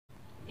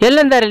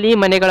ಎಲ್ಲೆಂದರಲ್ಲಿ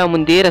ಮನೆಗಳ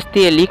ಮುಂದೆ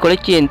ರಸ್ತೆಯಲ್ಲಿ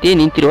ಕೊಳಚೆಯಂತೆ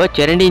ನಿಂತಿರುವ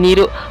ಚರಂಡಿ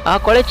ನೀರು, ಆ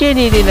ಕೊಳಚೆ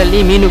ನೀರಿನಲ್ಲಿ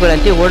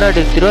ಮೀನುಗಳಂತೆ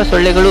ಓಡಾಡುತ್ತಿರುವ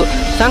ಸೊಳ್ಳೆಗಳು,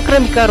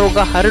 ಸಾಂಕ್ರಾಮಿಕ ರೋಗ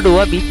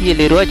ಹರಡುವ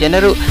ಭೀತಿಯಲ್ಲಿರುವ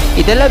ಜನರು.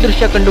 ಇದೆಲ್ಲ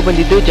ದೃಶ್ಯ ಕಂಡು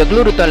ಬಂದಿದ್ದು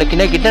ಜಗಳೂರು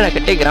ತಾಲೂಕಿನ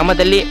ಗಿಡ್ಡನಕಟ್ಟೆ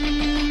ಗ್ರಾಮದಲ್ಲಿ.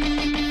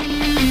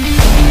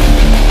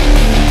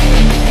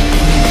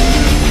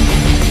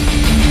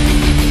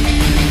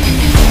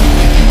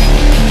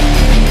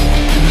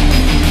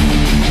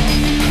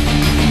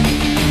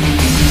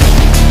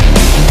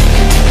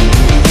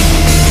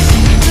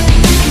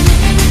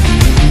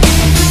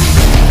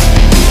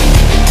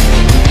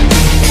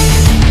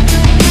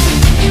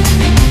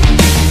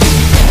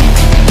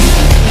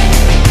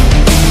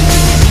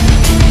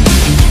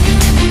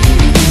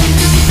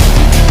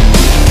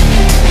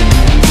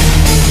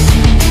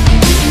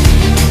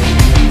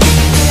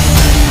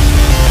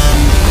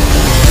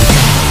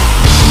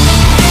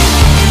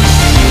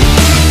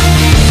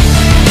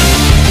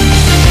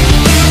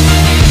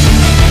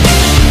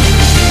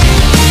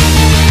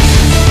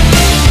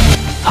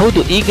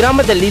 ಹೌದು, ಈ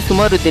ಗ್ರಾಮದಲ್ಲಿ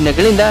ಸುಮಾರು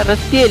ದಿನಗಳಿಂದ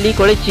ರಸ್ತೆಯಲ್ಲಿ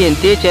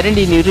ಕೊಳಚೆಯಂತೆ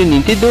ಚರಂಡಿ ನೀರು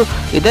ನಿಂತಿದ್ದು,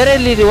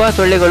 ಇದರಲ್ಲಿರುವ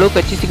ಸೊಳ್ಳೆಗಳು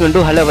ಕಚ್ಚಿಸಿಕೊಂಡು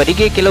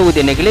ಹಲವರಿಗೆ ಕೆಲವು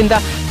ದಿನಗಳಿಂದ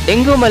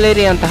ಡೆಂಗ್ಯೂ,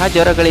 ಮಲೇರಿಯಾದಂತಹ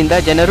ಜ್ವರಗಳಿಂದ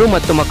ಜನರು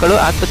ಮತ್ತು ಮಕ್ಕಳು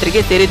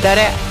ಆಸ್ಪತ್ರೆಗೆ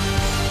ಸೇರಿದ್ದಾರೆ.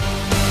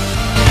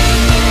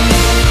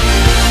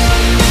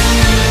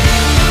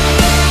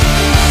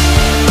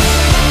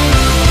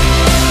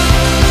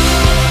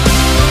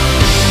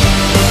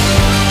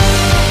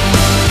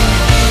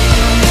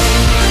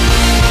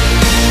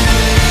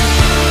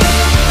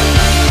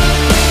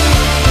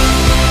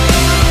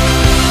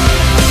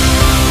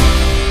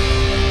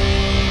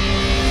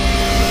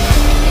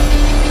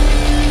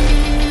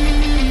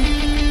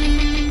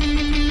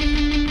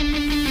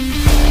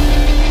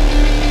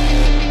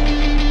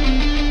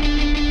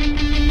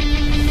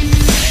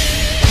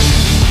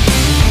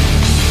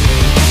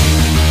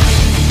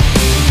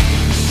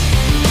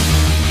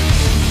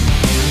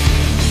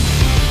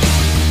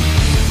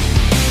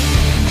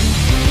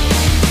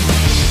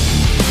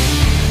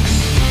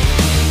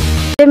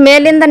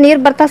 ಮೇಲಿಂದ ನೀರ್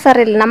ಬರ್ತಾವ ಸರ್.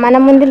 ಇಲ್ಲಿ ನಮ್ಮ ಮನೆ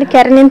ಮುಂದಿಲ್ಲಿ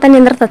ಕೆರೆ ನಿಂತ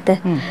ನಿಂದಿರ್ತತೆ.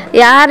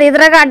 ಯಾರು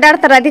ಇದ್ರಾಗ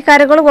ಅಡ್ಡಾಡ್ತಾರ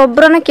ಅಧಿಕಾರಿಗಳು,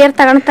 ಒಬ್ರನ್ನ ಕೇರ್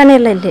ತಗೊಂತಾನೆ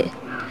ಇಲ್ಲ. ಇಲ್ಲಿ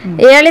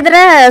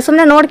ಹೇಳಿದ್ರೆ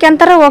ಸುಮ್ನೆ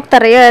ನೋಡ್ಕೊಂತಾರ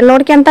ಹೋಗ್ತಾರೆ.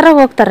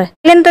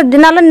 ಇಲ್ಲಿಂದ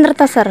ದಿನಾಲು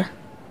ನಿಂದಿರ್ತಾವ ಸರ್.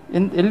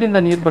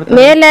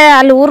 ಮೇಲೆ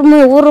ಅಲ್ಲಿ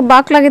ಊರು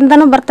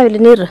ಬಾಕ್ಲಾಗಿಂದಾನು ಬರ್ತಾವ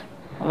ಇಲ್ಲಿ ನೀರು.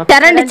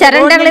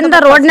 ಚರಂಡಿಗಳಿಂದ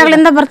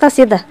ರೋಡ್ನಾಗಳಿಂದ ಬರ್ತಾವ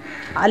ಸೀದಾ.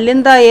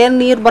 ಅಲ್ಲಿಂದ ಏನ್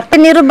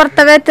ನೀರು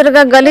ಬರ್ತವೆ.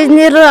 ತಿರ್ಗಾ ಗಲೀಜ್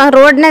ನೀರು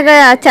ರೋಡ್ನಾಗ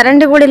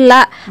ಚರಂಡಿಗಳಿಲ್ಲ.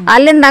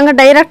 ಅಲ್ಲಿಂದ ಹಂಗ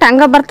ಡೈರೆಕ್ಟ್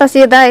ಹಂಗ ಬರ್ತಾವ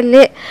ಸೀದಾ.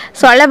 ಇಲ್ಲಿ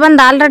ಸೊಳ್ಳೆ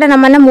ಬಂದ್ ಆಲ್ರೆಡಿ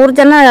ನಮ್ಮನೆ 3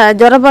 ಜನ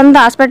ಜ್ವರ ಬಂದು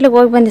ಹಾಸ್ಪಿಟ್ಲಿಗೆ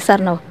ಹೋಗಿ ಬಂದಿ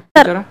ಸರ್ ನಾವು.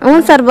 ಹ್ಞೂ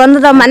ಸರ್,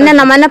 ಬಂದದ ಮೊನ್ನೆ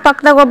ನಮ್ಮನೆ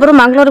ಪಕ್ಕದಾಗ ಒಬ್ರು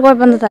ಮಂಗ್ಳೂರ್ಗೆ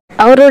ಹೋಗಿ ಬಂದದ.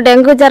 ಅವರು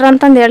ಡೆಂಗ್ಯೂ ಜ್ವರ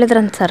ಅಂತಂದು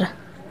ಹೇಳಿದ್ರಂತ ಸರ್.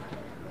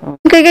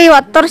 ಈಗ ಈ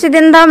 10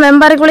 ವರ್ಷದಿಂದ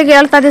ಮೆಂಬರ್ಗಳಿಗೆ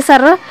ಹೇಳ್ತಾ ಇದೀವಿ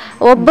ಸರ್,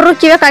 ಒಬ್ರು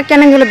ಕಿವಿಗೆ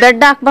ಹಾಕ್ಯನಂಗಿಲ್ಲ.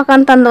 ಬೆಡ್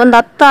ಹಾಕ್ಬೇಕಂತಂದು ಒಂದು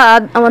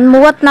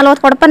 30-40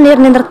 ಕೊಡಪ ನೀರು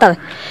ನಿಂದಿರ್ತವೆ.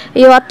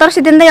 ಈ 10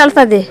 ವರ್ಷದಿಂದ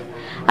ಹೇಳ್ತಾ ಇದೀವಿ,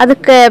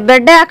 ಅದಕ್ಕೆ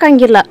ಬೆಡ್ಡೆ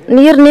ಹಾಕಂಗಿಲ್ಲ.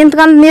 ನೀರು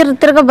ನಿಂತ್ಕೊಂಡು ನೀರು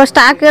ತಿರ್ಗ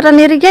ಸ್ಟಾಕ್ ಇರೋ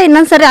ನೀರಿಗೆ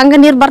ಇನ್ನೊಂದ್ಸರಿ ಹಂಗ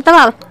ನೀರು ಬರ್ತಾವ,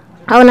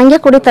 ಅವನಂಗೆ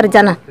ಕುಡಿತಾರೆ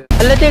ಜನ.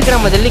 ಅಲ್ಲದೆ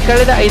ಗ್ರಾಮದಲ್ಲಿ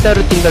ಕಳೆದ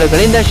 5-6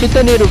 ತಿಂಗಳುಗಳಿಂದ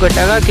ಶುದ್ಧ ನೀರು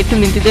ಘಟಕ ಕೆಟ್ಟು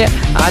ನಿಂತಿದೆ.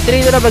 ಆದರೆ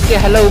ಇದರ ಬಗ್ಗೆ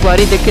ಹಲವು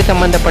ಬಾರಿ ಇದಕ್ಕೆ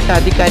ಸಂಬಂಧಪಟ್ಟ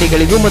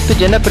ಅಧಿಕಾರಿಗಳಿಗೂ ಮತ್ತು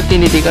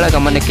ಜನಪ್ರತಿನಿಧಿಗಳ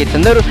ಗಮನಕ್ಕೆ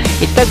ತಂದರೂ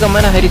ಇತ್ತ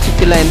ಗಮನ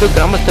ಹರಿಸುತ್ತಿಲ್ಲ ಎಂದು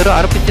ಗ್ರಾಮಸ್ಥರು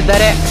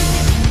ಆರೋಪಿಸಿದ್ದಾರೆ.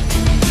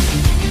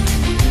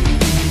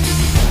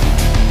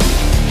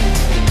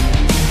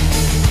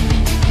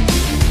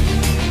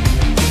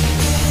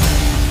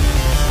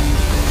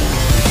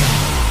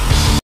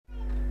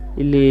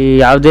 ಇಲ್ಲಿ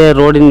ಯಾವುದೇ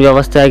ರೋಡಿನ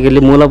ವ್ಯವಸ್ಥೆ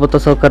ಆಗಿರಲಿ, ಮೂಲಭೂತ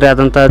ಸೌಕರ್ಯ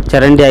ಆದಂಥ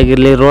ಚರಂಡಿ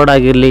ಆಗಿರಲಿ, ರೋಡ್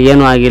ಆಗಿರಲಿ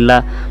ಏನೂ ಆಗಿಲ್ಲ.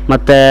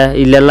 ಮತ್ತು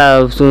ಇಲ್ಲೆಲ್ಲ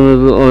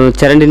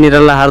ಚರಂಡಿ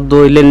ನೀರೆಲ್ಲ ಹರಿದು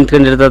ಇಲ್ಲೇ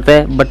ನಿಂತ್ಕೊಂಡಿರ್ತತೆ.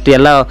 ಬಟ್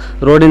ಎಲ್ಲ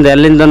ರೋಡಿಂದ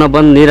ಎಲ್ಲಿಂದನೋ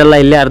ಬಂದು ನೀರೆಲ್ಲ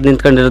ಇಲ್ಲೇ ಹರಿದು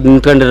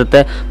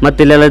ನಿಂತ್ಕೊಂಡಿರುತ್ತೆ. ಮತ್ತು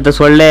ಇಲ್ಲೆಲ್ಲ ಇದ್ದ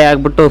ಸೊಳ್ಳೆ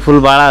ಆಗಿಬಿಟ್ಟು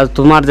ಫುಲ್ ಭಾಳ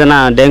ಸುಮಾರು ಜನ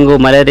ಡೆಂಗು,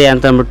 ಮಲೇರಿಯಾ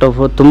ಅಂತ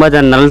ಅಂದ್ಬಿಟ್ಟು ತುಂಬ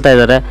ಜನ ನರಳ್ತಾ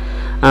ಇದ್ದಾರೆ.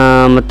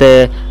 ಮತ್ತು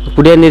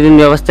ಕುಡಿಯೋ ನೀರಿನ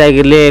ವ್ಯವಸ್ಥೆ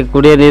ಆಗಿರಲಿ,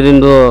 ಕುಡಿಯೋ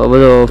ನೀರಿಂದು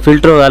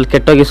ಫಿಲ್ಟ್ರು ಅಲ್ಲಿ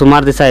ಕೆಟ್ಟೋಗಿ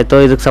ಸುಮಾರು ದಿವಸ ಆಯಿತು.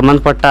 ಇದಕ್ಕೆ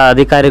ಸಂಬಂಧಪಟ್ಟ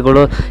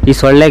ಅಧಿಕಾರಿಗಳು ಈ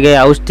ಸೊಳ್ಳೆಗೆ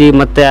ಔಷಧಿ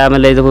ಮತ್ತು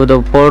ಆಮೇಲೆ ಇದು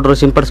ಪೌಡ್ರು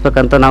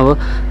ಸಿಂಪಡಿಸ್ಬೇಕಂತ ನಾವು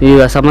ಈ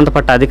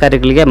ಸಂಬಂಧಪಟ್ಟ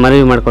ಅಧಿಕಾರಿಗಳಿಗೆ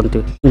ಮನವಿ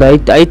ಮಾಡ್ಕೊತೀವಿ.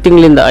 5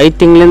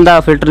 ತಿಂಗಳಿಂದ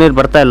ಫಿಲ್ಟರ್ ನೀರು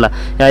ಬರ್ತಾ ಇಲ್ಲ.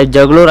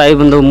 ಜಗಳೂರು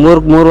ಒಂದು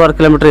 3-3.5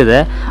 ಕಿಲೋಮೀಟ್ರ್ ಇದೆ.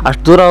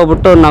 ಅಷ್ಟು ದೂರ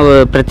ಹೋಗ್ಬಿಟ್ಟು ನಾವು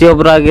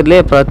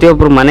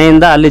ಪ್ರತಿಯೊಬ್ಬರು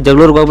ಮನೆಯಿಂದ ಅಲ್ಲಿ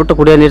ಜಗಳೂರಿಗೆ ಹೋಗ್ಬಿಟ್ಟು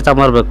ಕುಡಿಯೋ ನೀರು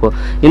ತಗೊಂಬರ್ಬೇಕು.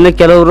 ಇನ್ನು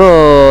ಕೆಲವರು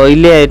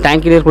ಇಲ್ಲಿ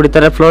ಟ್ಯಾಂಕಿ ನೀರು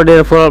ಕುಡಿತಾರೆ.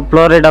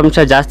 ಫ್ಲೋರೈಡ್ ಅಂಶ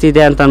ಜಾಸ್ತಿ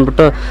ಇದೆ ಅಂತ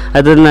ಅಂದ್ಬಿಟ್ಟು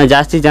ಅದನ್ನು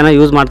ಜಾಸ್ತಿ ಜನ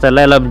ಯೂಸ್ ಮಾಡ್ತಾ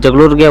ಇಲ್ಲ.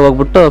 ಜಗಳೂರಿಗೆ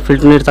ಹೋಗ್ಬಿಟ್ಟು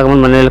ಫಿಲ್ಟರ್ ನೀರು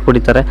ತಗೊಂಡು ಮನೆಯಲ್ಲಿ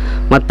ಕುಡಿತಾರೆ.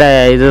 ಮತ್ತು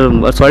ಇದು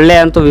ಸೊಳ್ಳೆ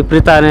ಅಂತೂ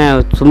ವಿಪರೀತನೇ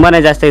ತುಂಬಾ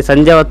ಜಾಸ್ತಿ.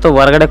 ಸಂಜೆ ಹೊತ್ತು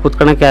ಹೊರಗಡೆ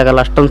ಕುತ್ಕೊಳ್ಳೋಕ್ಕೆ ಆಗಲ್ಲ,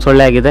 ಅಷ್ಟೊಂದು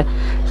ಸೊಳ್ಳೆ ಆಗಿದೆ.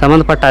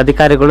 ಸಂಬಂಧಪಟ್ಟ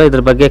ಅಧಿಕಾರಿಗಳು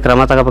ಇದ್ರ ಬಗ್ಗೆ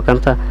ಕ್ರಮ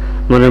ತಗೋಬೇಕಂತ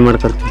ಮನವಿ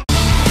ಮಾಡ್ಕೊಳ್ತೀವಿ.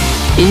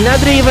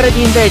 ಇನ್ನಾದರೂ ಈ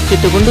ವರದಿಯಿಂದ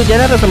ಎಚ್ಚೆತ್ತುಕೊಂಡು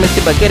ಜನರ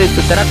ಸಮಸ್ಯೆ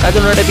ಬಗೆಹರಿಸುತ್ತರ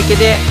ಕಾದು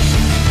ನೋಡಬೇಕಿದೆ.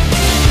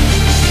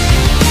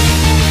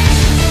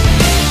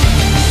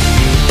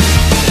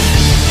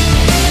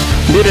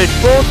 Bureau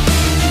report,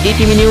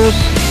 DTV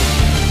news.